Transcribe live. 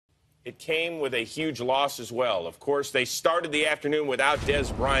it came with a huge loss as well. Of course, they started the afternoon without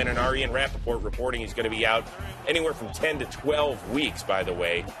Dez Bryant, and our Ian Rappaport reporting he's going to be out anywhere from 10 to 12 weeks, by the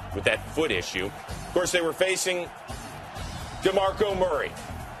way, with that foot issue. Of course, they were facing DeMarco Murray.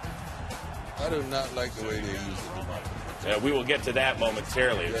 I do not like the way they use DeMarco. We will get to that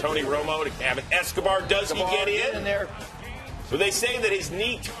momentarily. Tony Romo to Gavin Escobar. Does he get in there? Well, they say that his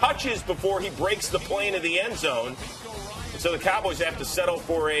knee touches before he breaks the plane of the end zone. And so the Cowboys have to settle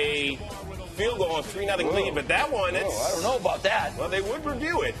for a field goal on 3-0 lead. But that one, I don't know about that. Well, they would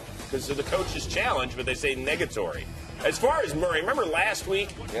review it because of the coach's challenge, but they say negatory. As far as Murray, remember last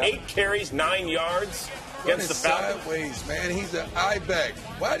week, 8 carries, 9 yards against the Falcons? Sideways, man. He's an eye-back.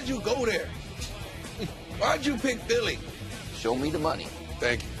 Why did you go there? Why did you pick Philly? Show me the money.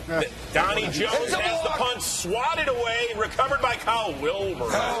 Thank you. Donnie Jones has the punt swatted away, recovered by Kyle Wilbur.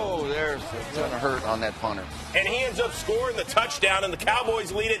 Oh, there's going to hurt on that punter. And he ends up scoring the touchdown, and the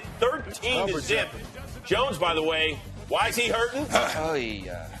Cowboys lead it 13-0. Jones, by the way, why is he hurting?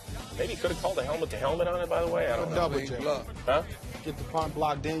 Maybe he could have called a helmet-to-helmet on it, by the way. I don't know. Double check. Huh? Get the punt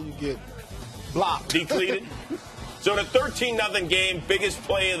blocked, then you get blocked. Depleted. So in a 13-0 game, biggest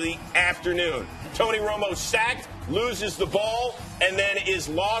play of the afternoon. Tony Romo sacked, loses the ball, and then is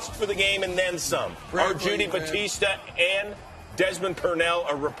lost for the game and then some. Our Judy Batista and Desmond Purnell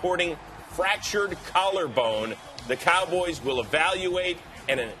are reporting fractured collarbone. The Cowboys will evaluate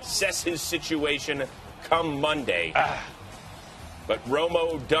and assess his situation come Monday. But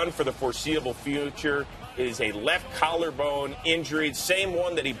Romo, done for the foreseeable future, is a left collarbone injury, same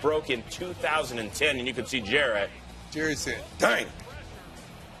one that he broke in 2010. And you can see Jerry said, dang.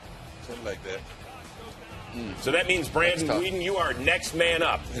 Something like that. So that means, Brandon Whedon, you are next man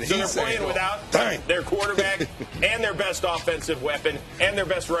up. And so they're playing without their quarterback and their best offensive weapon, and their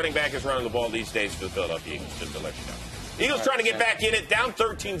best running back is running the ball these days for the Philadelphia Eagles, just to let you know. Eagles trying to get back in it, down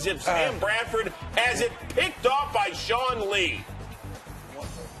 13-0. Sam Bradford has it picked off by Sean Lee.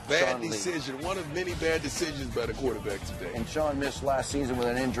 Bad decision. One of many bad decisions by the quarterback today. And Sean missed last season with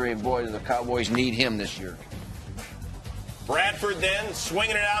an injury, and boy, the Cowboys need him this year. Bradford then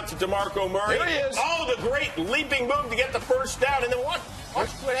swinging it out to DeMarco Murray. There he is. Oh, the great leaping move to get the first down. And then watch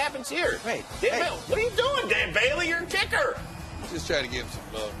what happens here. Hey, what are you doing, Dan Bailey? You're a kicker. Just trying to give him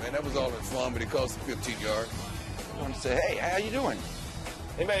some love, man. That was all in fun, but it cost him 15 yards. I want to say, hey, how you doing?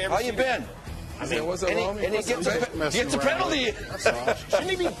 Anybody ever How you been? I mean, what's up, homie? And he gets a penalty. Shouldn't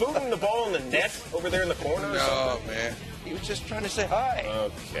he be booting the ball in the net over there in the corner or something? No, man. He was just trying to say hi.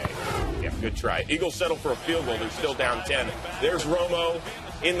 Okay. Yeah, good try. Eagles settle for a field goal. They're still down 10. There's Romo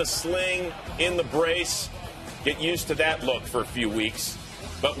in the sling, in the brace. Get used to that look for a few weeks.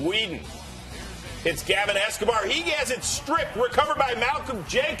 But Whedon hits Gavin Escobar. He has it stripped, recovered by Malcolm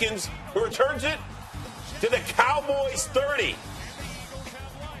Jenkins, who returns it to the Cowboys 30.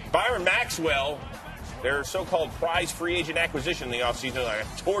 Byron Maxwell, their so-called prize free agent acquisition in the offseason,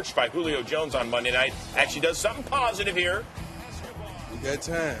 torched by Julio Jones on Monday night, actually does something positive here. You got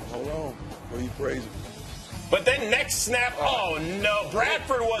time. Hold on. Before you praise him. But then next snap, oh no,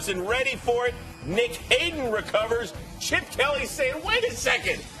 Bradford wasn't ready for it. Nick Hayden recovers. Chip Kelly saying, wait a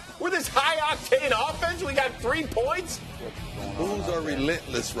second. With this high-octane offense, we got 3 points? Bulls are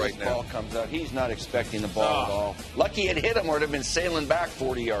relentless right now. Ball comes out. He's not expecting the ball at all. Lucky it hit him or it would have been sailing back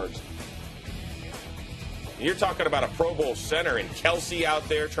 40 yards. You're talking about a Pro Bowl center and Kelsey out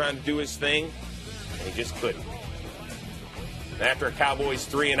there trying to do his thing, and he just couldn't. After a Cowboys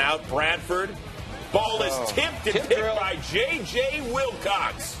 3 and out, Bradford, ball is tipped and picked by J.J.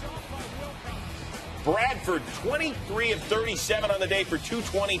 Wilcox. Bradford, 23 of 37 on the day for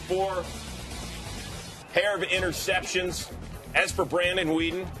 224. Pair of interceptions. As for Brandon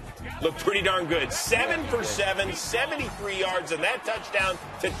Whedon, looked pretty darn good. 7 for 7, 73 yards, and that touchdown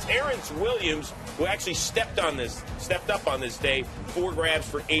to Terrence Williams, who actually stepped up on this day. 4 grabs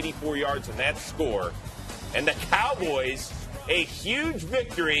for 84 yards in that score. And the Cowboys, a huge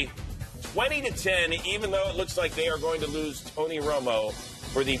victory, 20-10, even though it looks like they are going to lose Tony Romo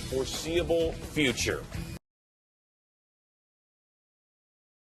for the foreseeable future.